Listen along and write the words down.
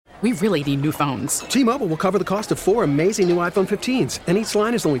We really need new phones. T-Mobile will cover the cost of 4 amazing new iPhone 15s, and each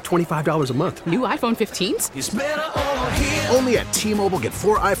line is only $25 a month. New iPhone 15s? It's better over here. Only at T-Mobile, get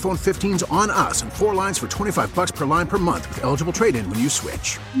 4 iPhone 15s on us and 4 lines for $25 per line per month with eligible trade-in when you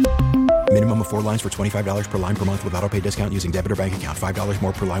switch. Minimum of 4 lines for $25 per line per month with autopay discount using debit or bank account. $5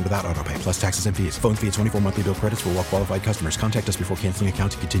 more per line without autopay, plus taxes and fees. Phone fee at 24 monthly bill credits for well-qualified customers. Contact us before canceling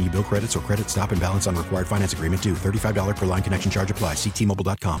account to continue bill credits or credit stop and balance on required finance agreement due. $35 per line connection charge applies. See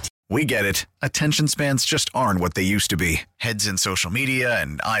T-Mobile.com. We get it. Attention spans just aren't what they used to be. Heads in social media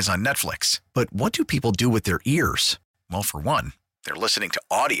and eyes on Netflix. But what do people do with their ears? Well, for one, they're listening to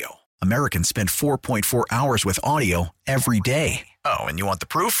audio. Americans spend 4.4 hours with audio every day. Oh, and you want the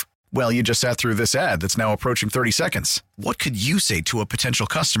proof? Well, you just sat through this ad that's now approaching 30 seconds. What could you say to a potential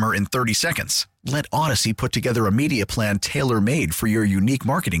customer in 30 seconds? Let Odyssey put together a media plan tailor-made for your unique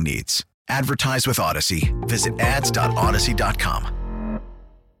marketing needs. Advertise with Odyssey. Visit ads.odyssey.com.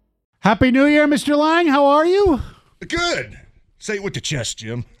 Happy New Year, Mr. Lang. How are you? Good. Say it with the chest,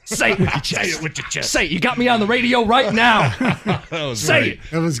 Jim. Say it with your chest. Say it with your chest. Say it. You got me on the radio right now. That was Say great. it.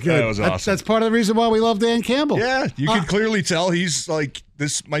 That was good. That was awesome. That's part of the reason why we love Dan Campbell. Yeah, you can clearly tell he's like,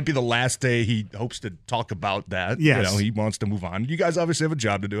 this might be the last day he hopes to talk about that. Yes. You know, he wants to move on. You guys obviously have a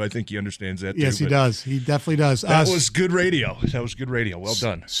job to do. I think he understands that, Yes, too. he does. He definitely does. That was good radio. That was good radio. Well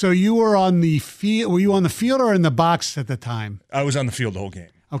done. So you were on the field. Were you on the field or in the box at the time? I was on the field the whole game.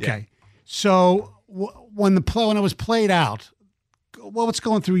 Okay. So when it was played out, what's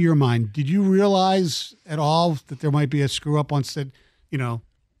going through your mind? Did you realize at all that there might be a screw up once he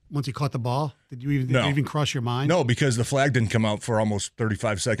caught the ball? Did you even cross your mind? No, because the flag didn't come out for almost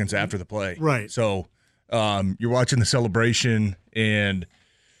 35 seconds after the play. Right. So you're watching the celebration, and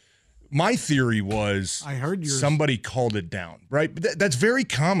my theory was I heard yours. Somebody called it down, right? But that's very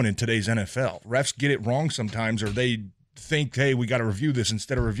common in today's NFL. Refs get it wrong sometimes, or they think, hey, we got to review this.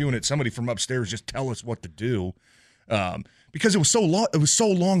 Instead of reviewing it, somebody from upstairs just tell us what to do. Because it was so long. It was so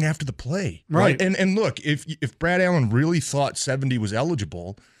long after the play, right? And look, if Brad Allen really thought 70 was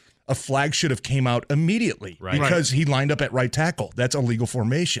eligible, a flag should have came out immediately, right? Because he lined up at right tackle. That's a legal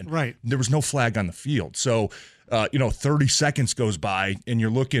formation, right? There was no flag on the field, so 30 seconds goes by, and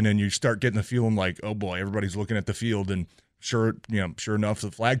you're looking, and you start getting the feeling like, oh boy, everybody's looking at the field, and sure enough,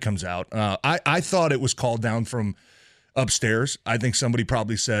 the flag comes out. I thought it was called down from upstairs. I think somebody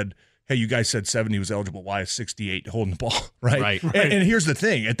probably said, hey, you guys said 70 was eligible. Why is 68 holding the ball, right? And here's the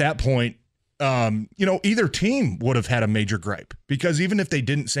thing. At that point, either team would have had a major gripe, because even if they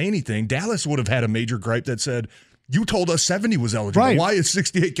didn't say anything, Dallas would have had a major gripe that said, you told us 70 was eligible. Right. Why is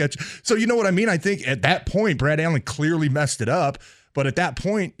 68 catch? So you know what I mean? I think at that point, Brad Allen clearly messed it up. But at that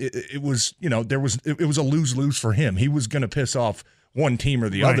point, it was a lose-lose for him. He was going to piss off one team or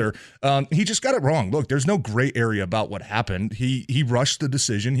the other. He just got it wrong. Look, there's no gray area about what happened. He rushed the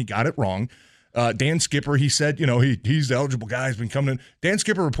decision. He got it wrong. Dan Skipper, he said, he's the eligible guy. He's been coming in. Dan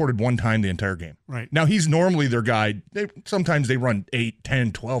Skipper reported one time the entire game. Right. Now, he's normally their guy. Sometimes they run 8,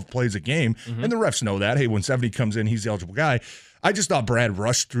 10, 12 plays a game, and the refs know that. Hey, when 70 comes in, he's the eligible guy. I just thought Brad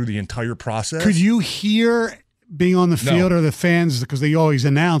rushed through the entire process. Could you hear being on the field or the fans, because they always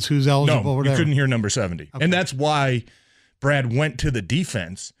announce who's eligible? No, you couldn't hear number 70. Okay. And that's why Brad went to the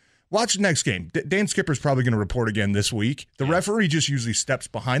defense. Watch the next game. Dan Skipper's probably going to report again this week. The referee just usually steps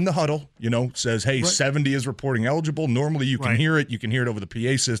behind the huddle, says, hey, 70 is reporting eligible. Normally you can hear it. You can hear it over the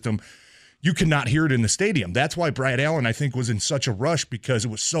PA system. You cannot hear it in the stadium. That's why Brad Allen, I think, was in such a rush, because it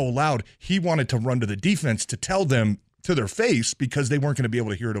was so loud. He wanted to run to the defense to tell them to their face, because they weren't going to be able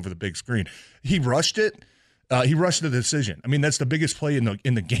to hear it over the big screen. He rushed it. He rushed the decision. I mean, that's the biggest play in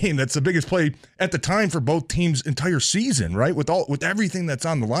the game. That's the biggest play at the time for both teams' entire season, right? With everything that's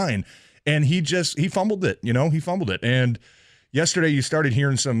on the line, and he fumbled it. He fumbled it. And yesterday, you started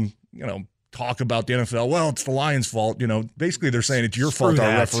hearing some talk about the NFL. Well, it's the Lions' fault. Basically they're saying it's your fault. Our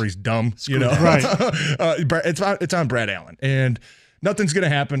referee's dumb. Right. It's on Brad Allen, and nothing's going to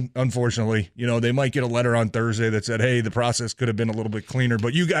happen, unfortunately. They might get a letter on Thursday that said, hey, the process could have been a little bit cleaner,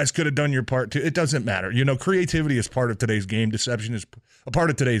 but you guys could have done your part too. It doesn't matter. Creativity is part of today's game. Deception is a part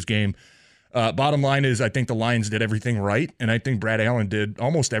of today's game. Bottom line is, I think the Lions did everything right, and I think Brad Allen did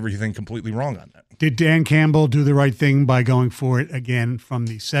almost everything completely wrong on that. Did Dan Campbell do the right thing by going for it again from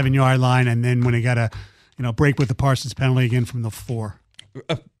the 7-yard line, and then when he got a break with the Parsons penalty again from the 4?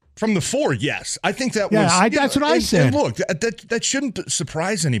 From the 4, yes. I think that was... that's what I said. And look, that shouldn't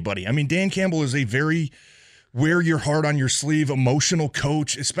surprise anybody. I mean, Dan Campbell is a very wear your heart on your sleeve emotional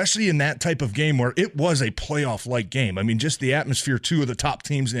coach, especially in that type of game where it was a playoff-like game. I mean, just the atmosphere, 2 of the top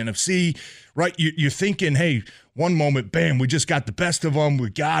teams in the NFC, right? You're thinking, hey, one moment, bam, we just got the best of them. We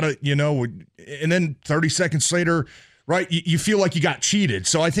got it, and then 30 seconds later, right? You feel like you got cheated.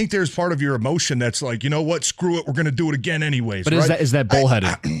 So I think there's part of your emotion that's like, you know what, screw it, we're going to do it again anyways. But right? is that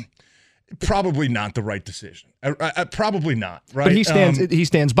bullheaded? Probably not the right decision. Probably not, right? But he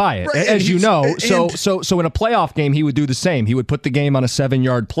stands by it, right, as you know. So in a playoff game, he would do the same. He would put the game on a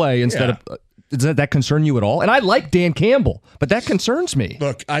 7-yard play instead of. Does that concern you at all? And I like Dan Campbell, but that concerns me.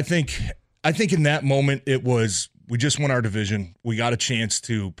 Look, I think in that moment it was, we just won our division. We got a chance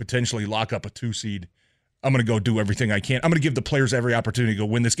to potentially lock up a 2 seed. I'm going to go do everything I can. I'm going to give the players every opportunity to go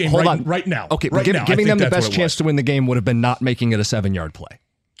win this game right now. Okay, right now. Giving them the best chance to win the game would have been not making it a 7-yard play.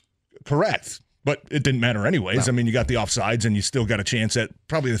 Correct. But it didn't matter anyways. No. I mean, you got the offsides, and you still got a chance at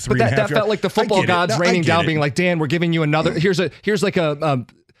probably the 3.5 But that felt like the football gods raining down, being like, Dan, we're giving you another. Here's like a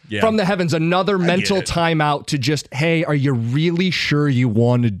from the heavens, another mental timeout to just, hey, are you really sure you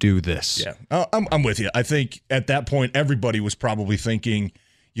want to do this? Yeah, I'm with you. I think at that point, everybody was probably thinking,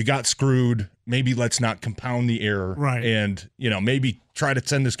 you got screwed. Maybe let's not compound the error, right? And maybe try to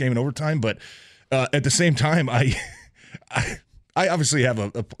send this game in overtime. But at the same time, I obviously have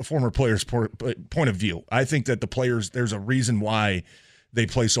a former player's point of view. I think that the players, there's a reason why they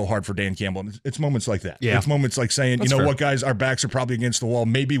play so hard for Dan Campbell. It's moments like that. Yeah. It's moments like saying, That's you know fair. what, guys, our backs are probably against the wall.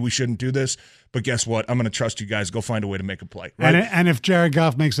 Maybe we shouldn't do this, but guess what? I'm going to trust you guys. Go find a way to make a play. Right? And if Jared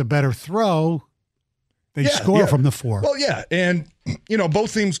Goff makes a better throw, they score from the 4. Well, yeah. And,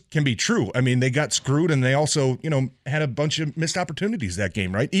 both things can be true. I mean, they got screwed, and they also, had a bunch of missed opportunities that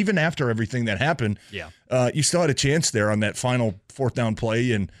game, right? Even after everything that happened, you still had a chance there on that final 4th down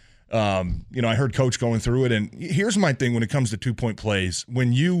play. And, I heard Coach going through it. And here's my thing when it comes to 2-point plays.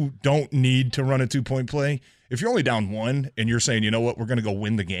 When you don't need to run a 2-point play, if you're only down 1 and you're saying, you know what, we're going to go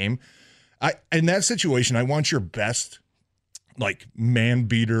win the game, in that situation, I want your best, like, man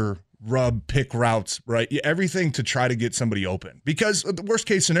beater, rub, pick routes, right? Everything to try to get somebody open. Because the worst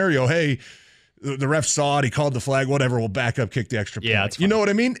case scenario, hey, the ref saw it, he called the flag, whatever, we'll back up, kick the extra point. Yeah, it's you know what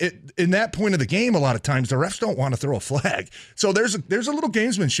I mean? In that point of the game, a lot of times the refs don't want to throw a flag. So there's a little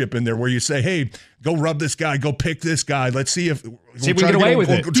gamesmanship in there where you say, hey, go rub this guy, go pick this guy. Let's see if we can get away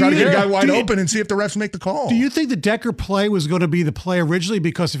with it. We'll try to get a guy wide open and see if the refs make the call. Do you think the Decker play was going to be the play originally?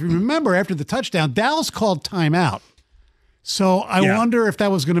 Because if you remember, after the touchdown, Dallas called timeout. So I wonder if that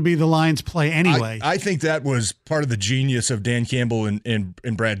was going to be the Lions' play anyway. I think that was part of the genius of Dan Campbell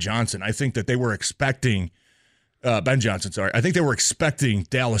and Brad Johnson. I think that they were expecting Ben Johnson. Sorry, I think they were expecting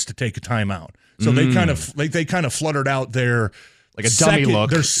Dallas to take a timeout. So they kind of fluttered out their like a dummy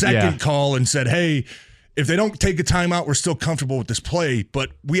look, their second call, and said, hey, if they don't take a timeout, we're still comfortable with this play, but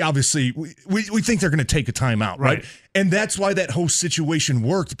we obviously we think they're going to take a timeout, right? And that's why that whole situation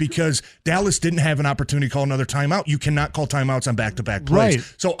worked, because Dallas didn't have an opportunity to call another timeout. You cannot call timeouts on back-to-back plays.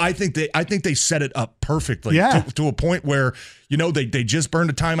 Right. So I think they set it up perfectly to a point where they just burned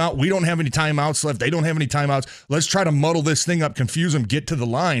a timeout. We don't have any timeouts left. They don't have any timeouts. Let's try to muddle this thing up, confuse them, get to the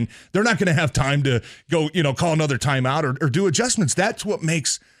line. They're not going to have time to go call another timeout or do adjustments. That's what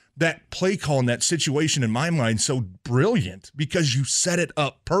makes that play call in that situation, in my mind, so brilliant, because you set it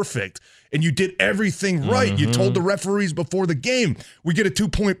up perfect and you did everything right. You told the referees before the game, we get a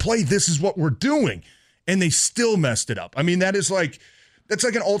 2-point play, this is what we're doing. And they still messed it up. I mean, that's like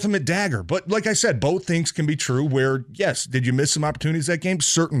an ultimate dagger. But like I said, both things can be true where, yes, did you miss some opportunities that game?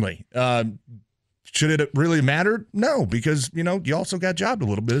 Certainly. Should it really matter? No, because, you also got jobbed a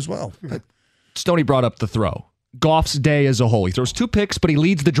little bit as well. Stoney brought up the throw. Goff's day as a whole. He throws 2 picks, but he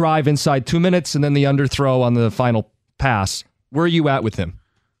leads the drive inside 2 minutes, and then the underthrow on the final pass. Where are you at with him?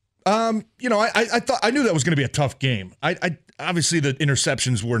 I knew that was going to be a tough game. I obviously the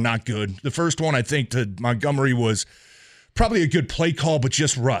interceptions were not good. The first one, I think, to Montgomery was probably a good play call, but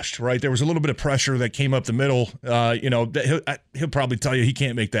just rushed. Right, there was a little bit of pressure that came up the middle. He'll probably tell you he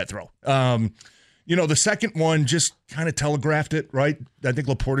can't make that throw. The second one just kind of telegraphed it, right? I think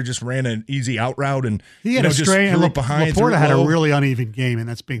Laporta just ran an easy out route and he had a just straight threw it behind. Laporta had a really uneven game, and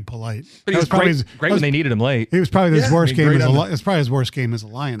that's being polite. But he was great when they needed him late. He was probably his worst game. It's probably his worst game as a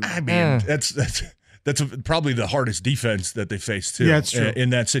Lion. I mean, that's probably the hardest defense that they faced too. Yeah, it's true.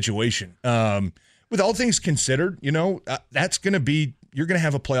 In that situation. With all things considered, that's going to be, you're going to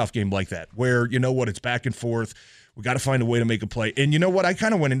have a playoff game like that where it's back and forth. We got to find a way to make a play. And you know what? I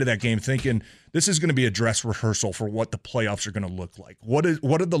kind of went into that game thinking this is going to be a dress rehearsal for what the playoffs are going to look like. What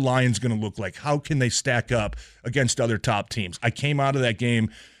are the Lions going to look like? How can they stack up against other top teams? I came out of that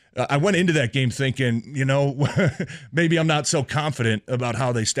game. I went into that game thinking, maybe I'm not so confident about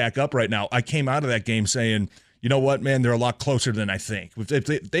how they stack up right now. I came out of that game saying, you know what, man, they're a lot closer than I think.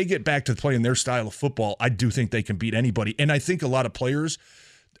 If they get back to playing their style of football, I do think they can beat anybody. And I think a lot of players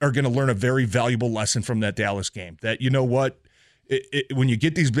are going to learn a very valuable lesson from that Dallas game. That, you know what, when you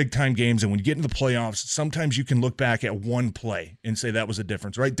get these big-time games and when you get into the playoffs, sometimes you can look back at one play and say that was a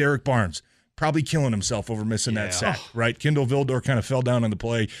difference, right? Derek Barnes probably killing himself over missing that sack, right? Kendall Vildor kind of fell down on the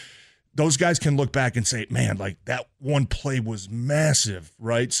play. Those guys can look back and say, man, like that one play was massive,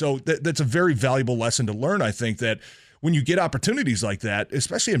 right? So that's a very valuable lesson to learn, I think, that when you get opportunities like that,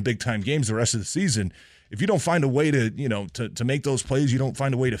 especially in big-time games the rest of the season, if you don't find a way to, to make those plays, you don't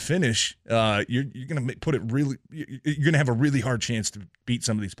find a way to finish, you're going to have a really hard chance to beat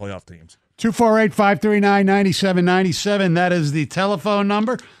some of these playoff teams. 248-539-9797. That is the telephone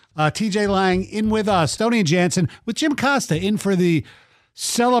number. TJ Lang in with us. Stoney and Jansen with Jim Costa in for the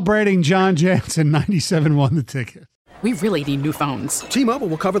celebrating John Jansen 97 won the ticket. We really need new phones. T-Mobile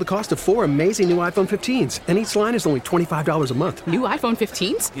will cover the cost of 4 amazing new iPhone 15s, and each line is only $25 a month. New iPhone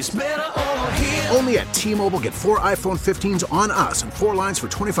 15s? It's better over here. Only at T-Mobile, get 4 iPhone 15s on us and 4 lines for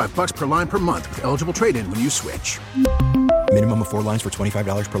 $25 per line per month with eligible trade-in when you switch. Minimum of 4 lines for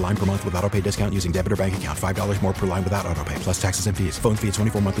 $25 per line per month with autopay discount using debit or bank account. $5 more per line without autopay, plus taxes and fees. Phone fee at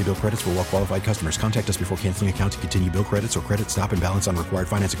 24 monthly bill credits for well-qualified customers. Contact us before canceling account to continue bill credits or credit stop and balance on required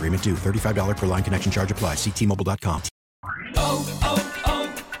finance agreement due. $35 per line connection charge applies. See T-Mobile.com.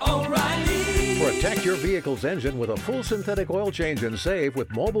 O'Reilly. Protect your vehicle's engine with a full synthetic oil change and save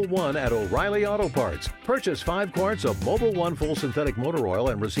with Mobile One at O'Reilly Auto Parts. Purchase 5 quarts of Mobile One full synthetic motor oil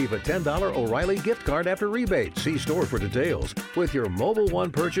and receive a $10 O'Reilly gift card after rebate. See store for details. With your Mobile One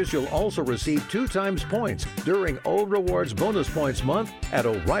purchase, you'll also receive 2 times points during O Rewards Bonus Points Month at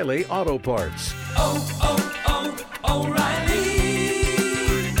O'Reilly Auto Parts.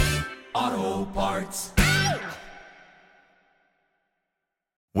 O'Reilly Auto Parts.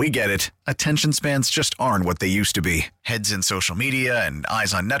 We get it. Attention spans just aren't what they used to be. Heads in social media and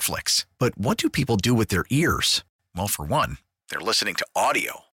eyes on Netflix. But what do people do with their ears? Well, for one, they're listening to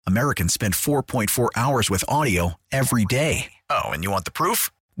audio. Americans spend 4.4 hours with audio every day. Oh, and you want the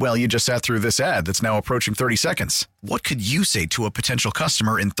proof? Well, you just sat through this ad that's now approaching 30 seconds. What could you say to a potential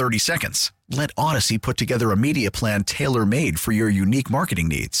customer in 30 seconds? Let Odyssey put together a media plan tailor-made for your unique marketing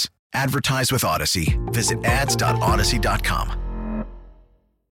needs. Advertise with Odyssey. Visit ads.odyssey.com.